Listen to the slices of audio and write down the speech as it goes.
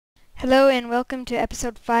Hello and welcome to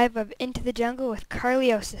episode 5 of Into the Jungle with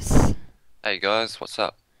Carliosis. Hey guys, what's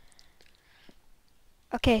up?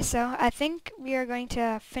 Okay, so I think we are going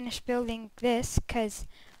to finish building this because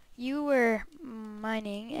you were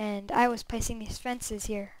mining and I was placing these fences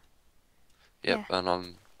here. Yep, Yeah,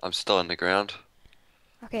 and I'm still in the ground.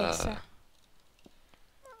 okay, so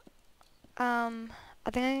Uh, I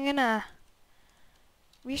think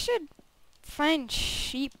we should find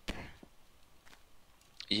sheep.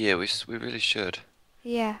 yeah, we really should.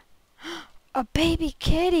 Yeah. A baby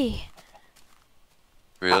kitty!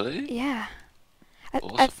 Really? Yeah. I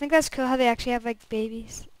Awesome. think that's cool how they actually have like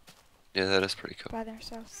babies Yeah, that is pretty cool. by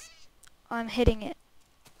themselves. Oh, I'm hitting it.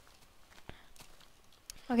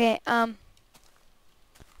 Okay,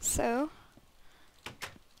 so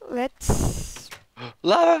let's.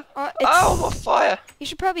 Lava! Oh, Oh, I'm on it's. fire! You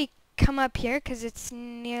should probably come up here because it's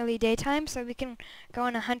nearly daytime, so we can go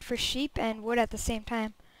on a hunt for sheep and wood at the same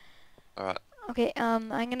time. Alright, Okay. I'm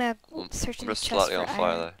gonna search I'm in the just chest slightly for on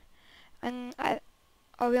fire iron. though.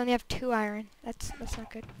 Oh, we only have 2 iron. That's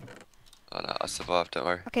not good. Oh no, I survived, don't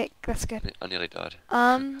worry. Okay, that's good. I nearly died.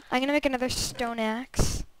 I'm gonna make another stone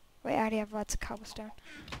axe. Wait, I already have lots of cobblestone.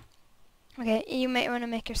 Okay, you might want to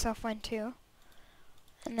make yourself one too.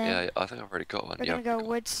 And then Yeah, I think I've already got one. we're Yeah, gonna I've go already got one.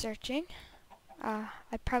 wood searching. I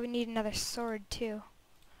probably need another sword too.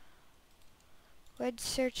 Wood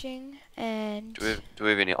searching and Do we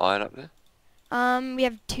have any iron up there? we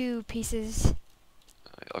have 2 pieces.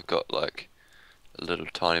 I've got like a little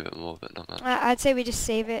tiny bit more, but not much. I'd say we just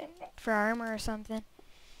save it for armor or something.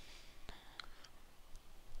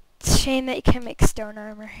 It's a shame that you can't make stone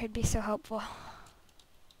armor. It'd be so helpful.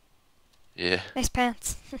 Yeah, Nice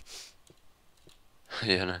pants.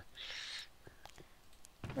 yeah, no.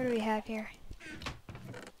 What do we have here?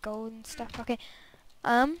 Gold and stuff. Okay.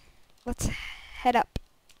 Let's head up.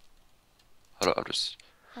 Hold on,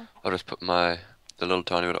 Oh. I'll just put the little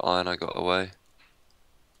tiny bit of iron I got away.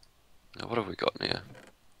 Now, what have we got in here?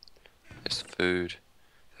 There's food.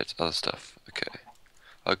 There's other stuff. Okay.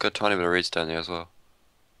 I've got a tiny bit of redstone there as well.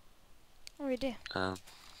 What do we do? Um,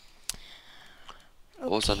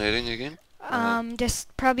 what was I Okay. needing again?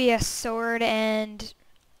 Just probably a sword and...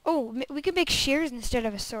 Oh, we could make shears instead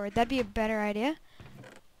of a sword. That'd be a better idea.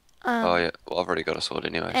 Oh yeah, well I've already got a sword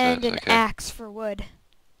anyway, so And that's an okay. axe for wood.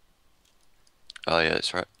 Oh yeah,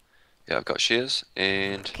 that's right. Yeah, I've got shears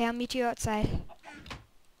and Okay, I'll meet you outside.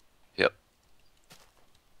 yep.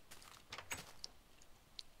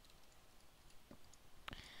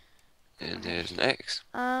 And Okay. there's an axe.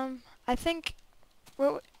 I think...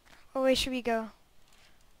 What way should we go?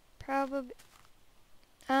 Probably...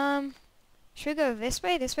 Should we go this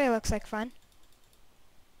way? This way looks like fun.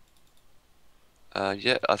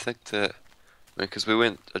 Yeah, I think that because we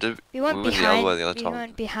went, We we went went the other way behind... the other We time.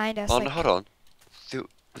 went behind us, Oh no, like... hold on.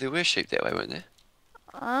 There were sheep that way, weren't there?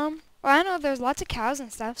 Well, I know there's lots of cows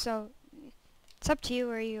and stuff, so... It's up to you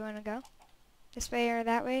where you want to go. This way or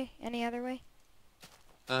that way? Any other way?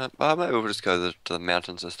 Maybe we'll just go to the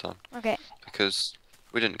mountains this time Okay. because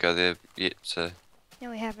we didn't go there yet, so No,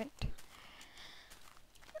 we haven't.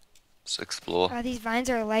 let's explore. Oh, these vines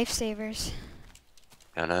are lifesavers.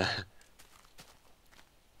 I know.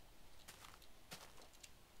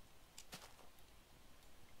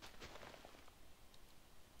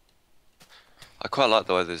 I quite like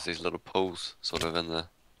the way there's these little pools sort of in the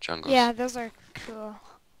jungles. Yeah, those are cool.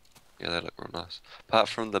 Yeah, they look real nice. Apart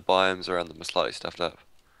from the biomes around them are slightly stuffed up.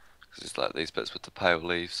 Because it's like these bits with the pale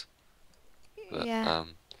leaves. But, Yeah.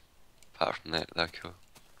 apart from that, they're cool.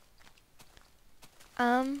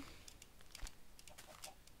 Um,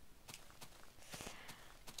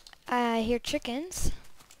 I hear chickens.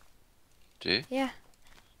 Do you? Yeah.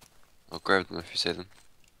 I'll grab them if you see them.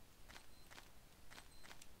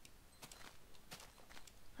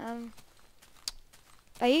 Um,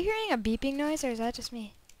 are you hearing a beeping noise or is that just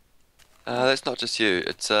me? That's not just you.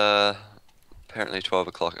 It's, apparently 12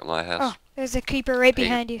 o'clock at my house. Oh, there's a creeper right Pig.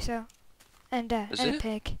 behind you, so. Is And a there?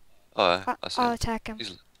 pig. Oh, I I see. I'll attack him,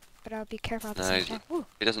 He's, but I'll be careful at the no, same time. Ooh.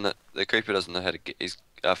 he doesn't know, the creeper doesn't know how to get, he's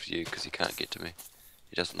after you because he can't get to me.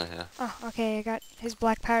 He doesn't know how. Oh, okay, I got his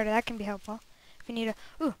black powder. That can be helpful. If we need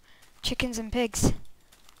chickens and pigs.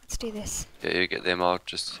 Let's do this. Yeah, you get them, I'll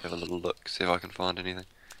just have a little look, see if I can find anything.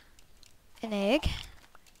 An egg.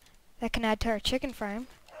 That can add to our chicken farm.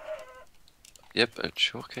 Yep, it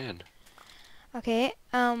sure can. Okay,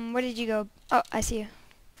 where did you go? Oh, I see you.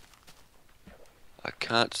 I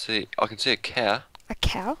can't see, I can see a cow. A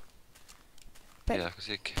cow? But Yeah, I can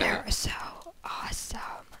see a cow. they're so awesome.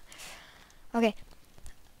 Okay.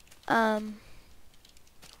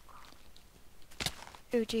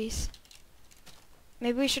 Ooh, jeez.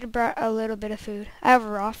 maybe we should have brought a little bit of food. I have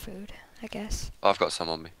raw food, I guess. I've got some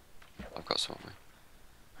on me. I've got some on me.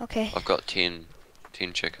 Okay. I've got 10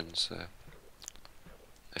 chickens, so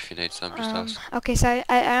if you need some, just ask. Okay, so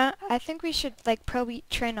I think we should like probably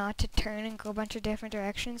try not to turn and go a bunch of different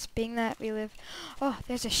directions, being that we live. Oh,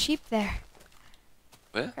 there's a sheep there.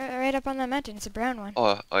 Where? Right up on that mountain. It's a brown one.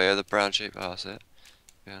 Oh yeah, the brown sheep. Oh, that's it.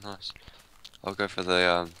 Yeah, nice. I'll go for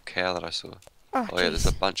the cow that I saw. Oh, Oh yeah, there's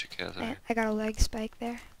a jeez. bunch of cows over here. I got a leg spike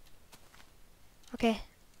there. Okay.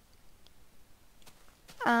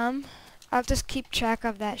 I'll just keep track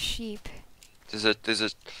of that sheep.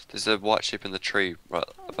 There's a white sheep in the tree right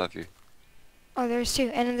above you. Oh, there's two,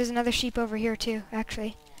 and then there's another sheep over here too,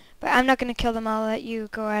 actually. But I'm not gonna kill them. I'll let you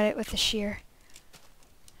go at it with the shear.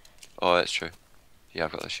 Oh, that's true. Yeah,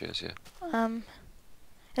 I've got the shears. Yeah.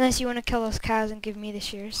 Unless you want to kill those cows and give me the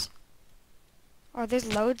shears. Oh,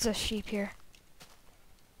 there's loads of sheep here.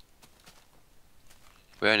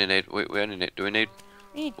 We only need. We only need. Do we need?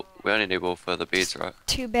 We need We only need wool for the beds, right?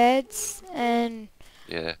 2 beds, and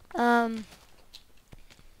Yeah. I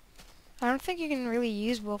don't think you can really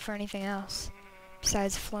use wool for anything else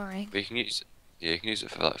besides flooring. But you can use. Yeah, you can use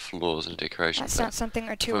it for like floors and decoration. That's not something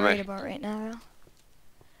we're too we worried make- about right now, though.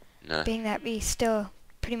 No. Being that we still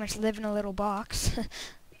pretty much live in a little box.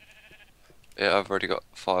 Yeah, I've already got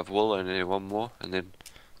 5 wool. I only need 1 more, and then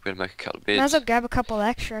we're gonna make a couple of Might as beds. well grab a couple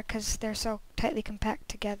extra because they're so tightly compact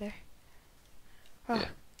together. Oh, Yeah.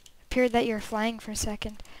 appeared that you were flying for a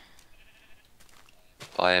second.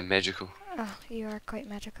 I am magical. Oh, you are quite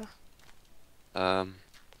magical.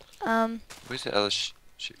 Where's the other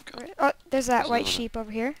sheep gone? Oh, there's that There's white another one. sheep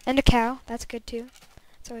over here. And a cow. That's good too.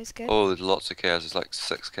 It's always good. Oh, there's lots of cows. There's like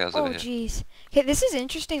 6 cows Oh, over here. jeez. Okay, this is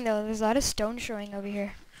interesting though. There's a lot of stone showing over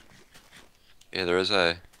here. Yeah, there is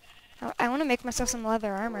a. I want to make myself some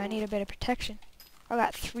leather armor. I need a bit of protection. I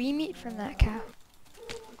got 3 meat from that cow.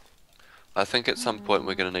 I think at some point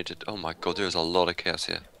we're gonna need to. Oh my god, there's a lot of cows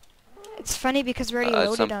here. It's funny because we're already at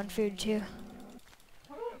loaded some- on food too.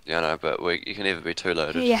 Yeah, I know, but you can never be too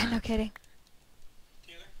loaded. Yeah, no kidding.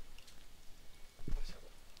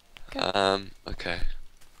 Okay.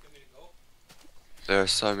 There are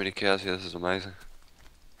so many cows here. This is amazing.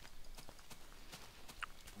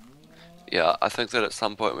 Yeah, I think that at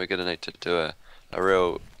some point we're gonna need to do a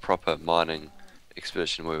real proper mining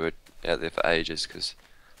expedition where we're out there for ages, because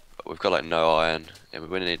we've got like no iron and we're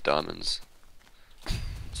gonna need diamonds,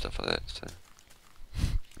 stuff like that. So,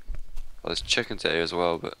 well, there's chickens out here as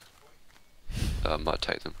well, but I might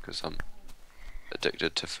take them because I'm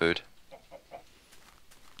addicted to food.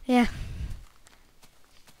 Yeah.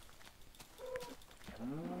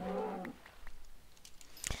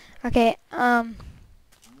 Okay, wow,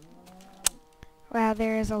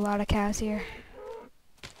 there is a lot of cows here.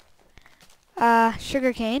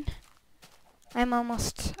 Sugarcane. I'm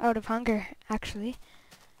almost out of hunger, actually.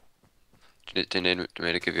 Do you need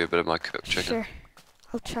me to give you a bit of my cooked chicken? Sure.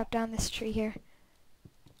 I'll chop down this tree here.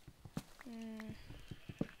 Mm.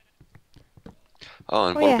 Oh,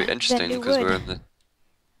 and Oh what'll yeah, be interesting, new because we're wood. in the...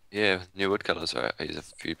 Yeah, new wood cutters. Alright, here's a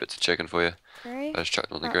few bits of chicken for you. Right? I just chucked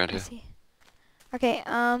them on the Oh, ground I here. see. Okay,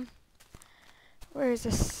 where is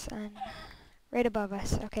the sun? Right above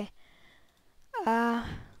us, okay.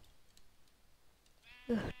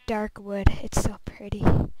 Ooh, dark wood, it's so pretty.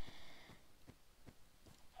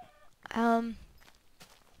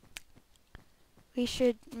 We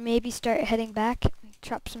should maybe start heading back and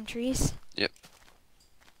chop some trees.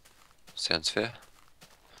 Sounds fair.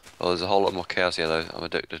 Well, there's a whole lot more cows here though. I'm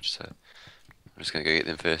addicted, so I'm just gonna go get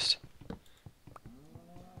them first.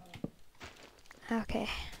 Okay.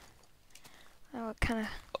 Oh, what kind of...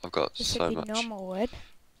 I've got This so would be much. normal wood.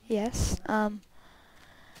 Yes. I've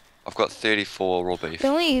got 34 raw beef. The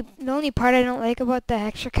only part I don't like about the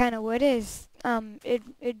extra kind of wood is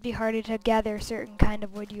it'd be harder to gather a certain kind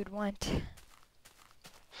of wood you'd want.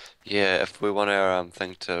 Yeah, if we want our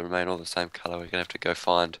thing to remain all the same colour, we're gonna have to go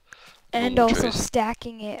find And normal also trees.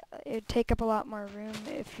 stacking it'd take up a lot more room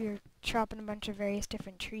if you're chopping a bunch of various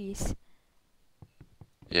different trees.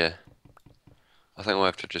 Yeah. I think we'll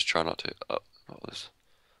have to just try not to. Oh, what was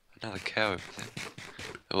another cow over there?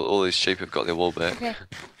 All these sheep have got their wool back. Okay.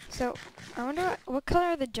 So I wonder what color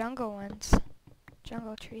are the jungle ones?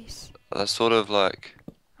 Jungle trees. They're sort of like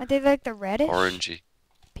Aren't they like the reddish? orangey.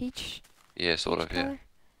 Peach? Yeah, sort peach of, yeah. color?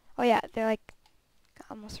 Oh yeah, they're like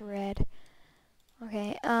almost red.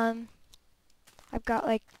 Okay, I've got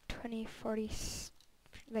like 20, 40,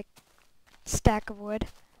 like stack of wood.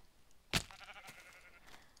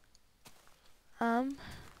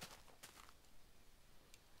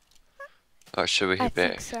 Oh, should we I head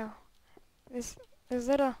think back? so. There's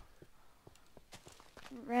little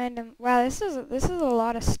random. Wow, this is a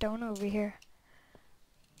lot of stone over here.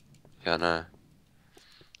 Yeah, I know.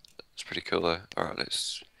 It's pretty cool though. Alright,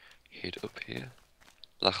 let's head up here.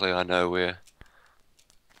 Luckily I know where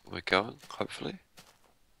we're going, hopefully.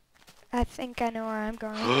 I think I know where I'm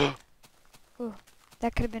going. Ooh,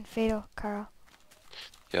 that could have been fatal, Carl.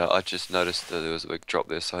 Yeah, I just noticed that there was a big drop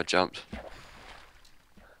there, so I jumped.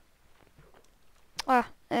 Oh,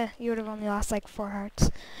 you would have only lost like 4 hearts.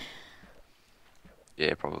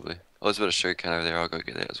 Yeah, probably. Oh, there's a bit of sugarcane over there, I'll go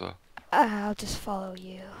get that as well. I'll just follow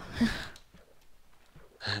you.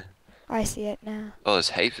 I see it now. Oh,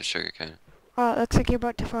 there's heaps of sugarcane. Oh, it looks like you're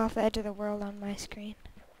about to fall off the edge of the world on my screen.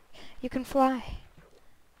 You can fly.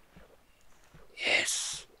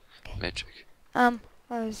 Yes! Okay. Magic. Oh,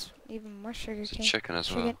 there's even more There's a sugarcane. chicken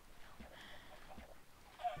as well.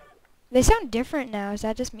 They sound different now. Is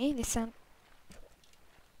that just me? They sound...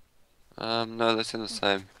 No, that's in the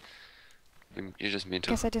same. You're just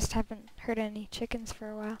mental. Guess I just haven't heard any chickens for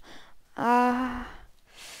a while.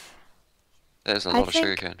 There's a I lot of think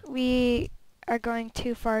sugarcane. we are going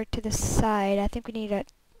too far to the side. I think we need to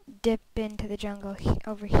dip into the jungle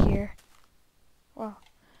over here. Well,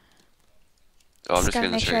 Oh, I'm just just gotta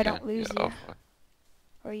getting the make sure I sugarcane. don't lose Yeah, you,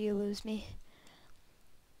 or you lose me.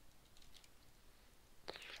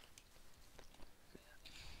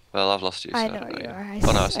 well, I've lost you, so I I know don't know you you. are.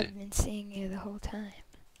 Oh no, I see. I've been seeing you the whole time.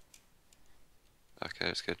 Okay,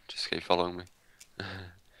 that's good. Just keep following me.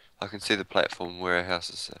 I can see the platform where our house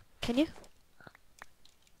is at. Can you?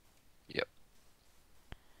 Yep.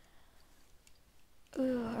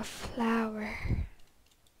 Ooh, a flower.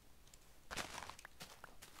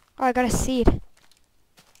 Oh, I got a seed.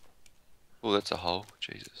 Oh, that's a hole.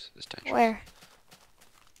 Jesus, that's dangerous. Where?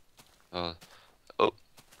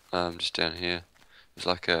 Just down here. It's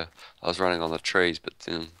like I was running on the trees, but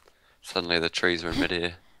then suddenly the trees were in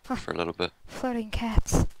midair for a little bit. Floating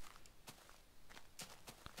cats.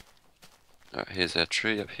 Alright, here's our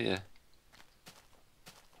tree up here.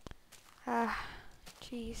 Ah,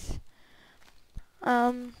 jeez.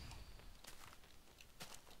 How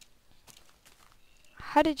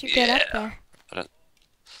did you get up there?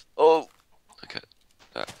 Oh! Okay.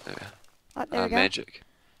 Alright, there we Oh, there are. we go. Magic.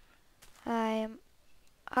 I am.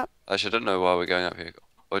 Actually, I don't know why we're going up here.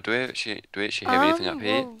 Or do we actually have anything up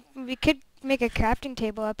here? Well, we could make a crafting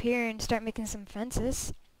table up here and start making some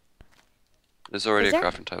fences. There's already Is a there?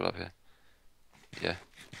 crafting table up here. Yeah.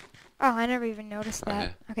 Oh, I never even noticed Right that.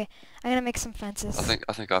 here. Okay, I'm gonna make some fences. I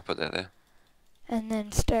think I put that there. And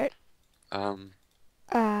then start. I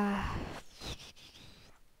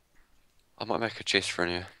might make a chest for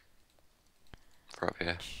you. For up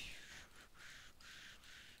here.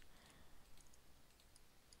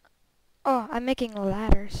 Oh, I'm making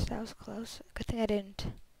ladders. That was close. Good thing I didn't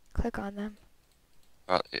click on them.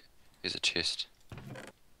 Right, here's a chest.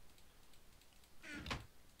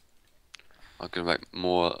 I'm gonna make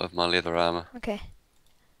more of my leather armor. Okay.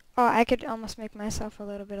 Oh, I could almost make myself a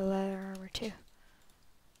little bit of leather armor too.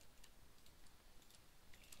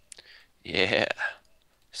 Yeah.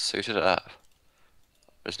 Suited up.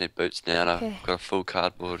 I just need boots now and Okay. I've got a full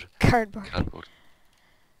cardboard Cardboard.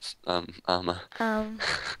 armor.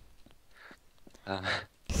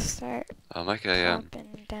 Start I'll make a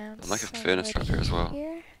dropping down. I'll make a some furnace wood right here as well.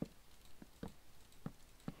 Here.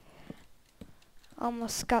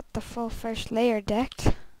 Almost got the full first layer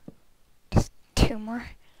decked. Just 2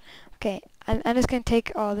 more. Okay, I'm just gonna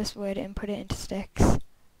take all this wood and put it into sticks.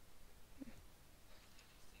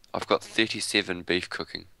 I've got 37 beef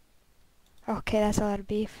cooking. Okay, that's a lot of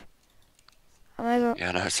beef. I might as well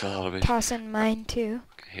Yeah, no, it's a lot of beef. toss in mine too,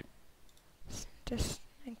 Okay, just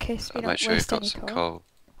in case we I'll don't make sure you've waste got any some coal. coal.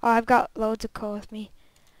 Oh, I've got loads of coal with me.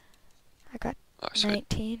 I got Oh, sweet.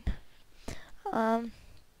 19.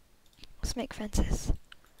 Let's make fences.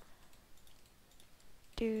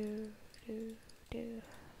 Do.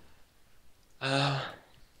 Man,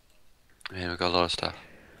 we've got a lot of stuff.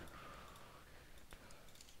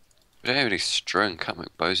 We don't have any string, can't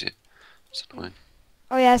make bows yet. It's annoying.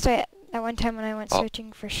 Oh yeah, so that one time when I went Oh.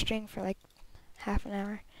 searching for string for like half an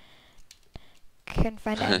hour, couldn't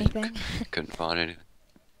find anything. Couldn't find anything.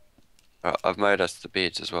 Alright, I've made us the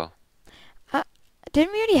beds as well.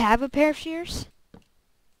 Didn't we already have a pair of shears?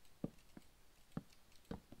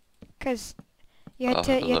 Cause you had I'll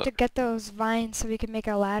to have a you had to look. get those vines so we could make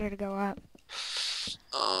a ladder to go up.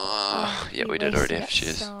 Yeah, we did already wasted have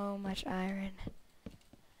shears. so much iron.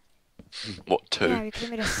 What, 2? Yeah, we could have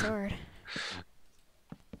made a sword.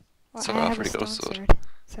 Well, So I I've have a already got a stone sword.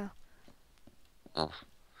 so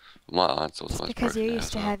My iron's also it's almost because broken you're now used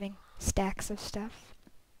as to well. having stacks of stuff.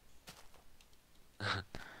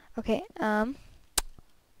 Okay,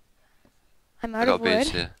 I'm I out of got bees wood,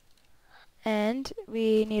 here. and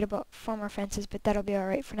we need about 4 more fences, but that'll be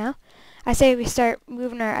alright for now. I say we start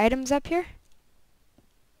moving our items up here.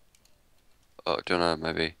 Oh, do you wanna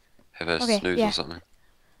maybe have a Okay, snooze or yeah. something?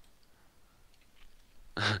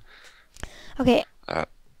 Okay, Alright.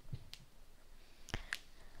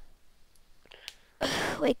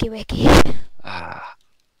 wakey wakey. Ah.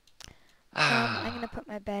 I'm gonna Ah. put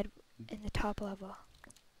my bed in the top level.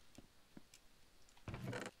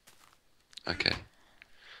 Okay.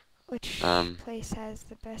 Which Um. place has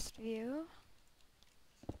the best view?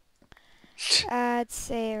 I'd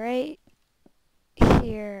say right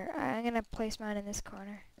here. I'm gonna place mine in this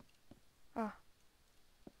corner. Oh,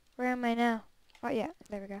 where am I now? Oh yeah,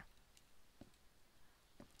 there we go.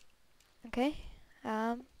 Okay.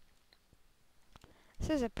 Um, this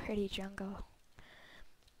is a pretty jungle.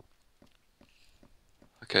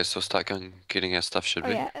 Okay, so start going getting our stuff, should Oh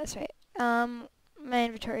we? yeah, that's right. My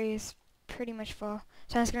inventory is pretty much full,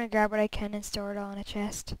 so I'm just gonna grab what I can and store it all in a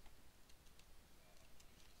chest.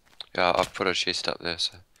 Yeah, I've put a chest up there,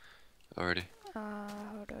 so already. Hold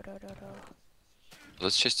on.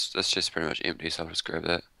 That's just pretty much empty, so I'll just grab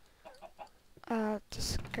that. I'll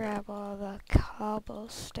just grab all the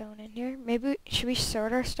cobblestone in here. Maybe, should we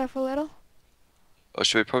sort our stuff a little? Or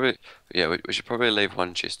should we probably? Yeah, we should probably leave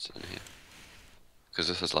one chest in here, because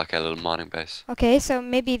this is like our little mining base. Okay, so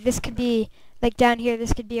maybe this could be, like down here,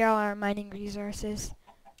 this could be all our mining resources.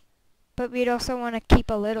 But we'd also want to keep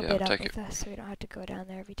a little Yeah, I'll bit up take it. with us, so we don't have to go down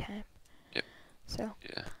there every time. Yep. So,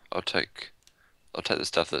 Yeah, I'll take the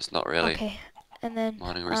stuff that's not really okay. And then,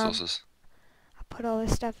 mining resources. I'll put all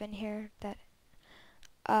this stuff in here that,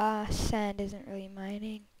 sand isn't really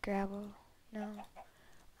mining. Gravel,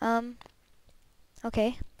 no.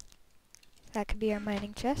 Okay. That could be our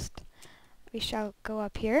mining chest. We shall go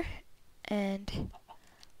up here and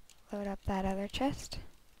load up that other chest.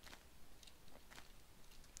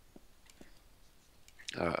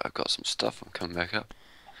 Alright, I've got some stuff. I'm coming back up.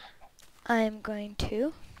 I'm going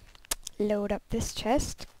to load up this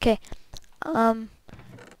chest. Okay. In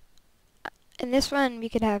this one we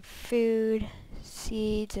could have food,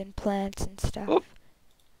 seeds, and plants and stuff. Oop.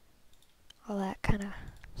 All that kind of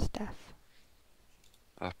stuff.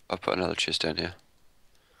 I'll put another chest down here.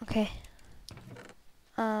 Okay.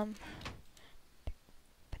 Put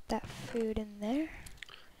that food in there.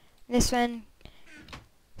 This one,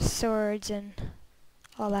 swords and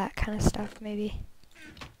all that kind of stuff, maybe.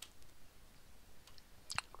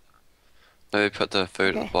 Maybe put the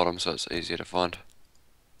food at Okay. the bottom so it's easier to find.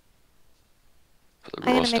 Put the I'm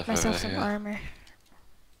raw gonna make stuff over myself some here. armor.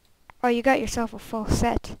 Oh, you got yourself a full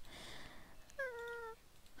set.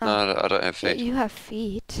 No, I don't have Yeah, feet. you have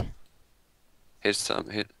feet. Here's some.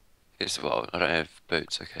 Here's well, I don't have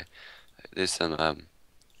boots. Okay. There's some. I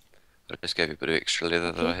just gave you a bit of extra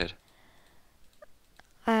leather that I Okay.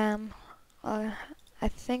 had. I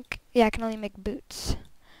think, yeah, I can only make boots.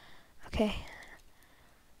 Okay.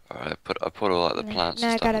 Alright, I put all like the plants Now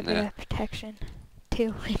and I got stuff a in bit there. of protection,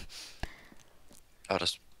 too. I'll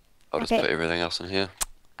just Okay. put everything else in here.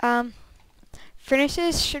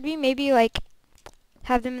 Furnaces, should we maybe, like,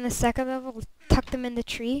 have them in the second level, tuck them in the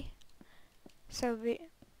tree? So we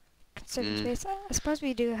conserve space. I suppose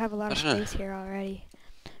we do have a lot I of don't know. space here already.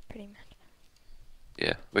 Pretty much.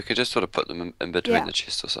 Yeah, we could just sort of put them in between Yeah. the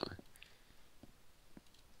chests or something.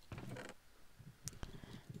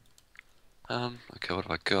 Okay, what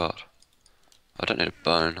have I got? I don't need a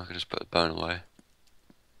bone, I can just put the bone away.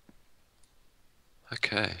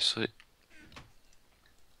 Okay, sweet.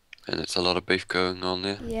 And it's a lot of beef going on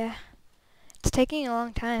there. Yeah. It's taking a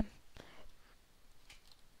long time.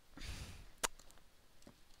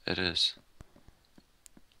 It is.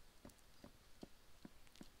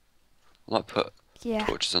 I might put Yeah.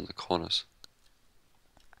 torches in the corners.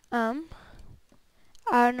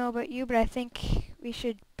 I don't know about you, but I think we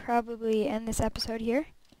should probably end this episode here.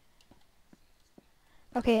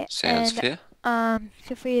 Okay, Sounds and fair.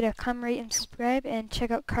 feel free to come rate and subscribe and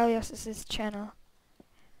check out Carlios's channel.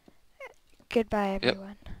 Goodbye, Yep.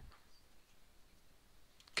 everyone.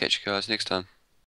 Catch you guys next time.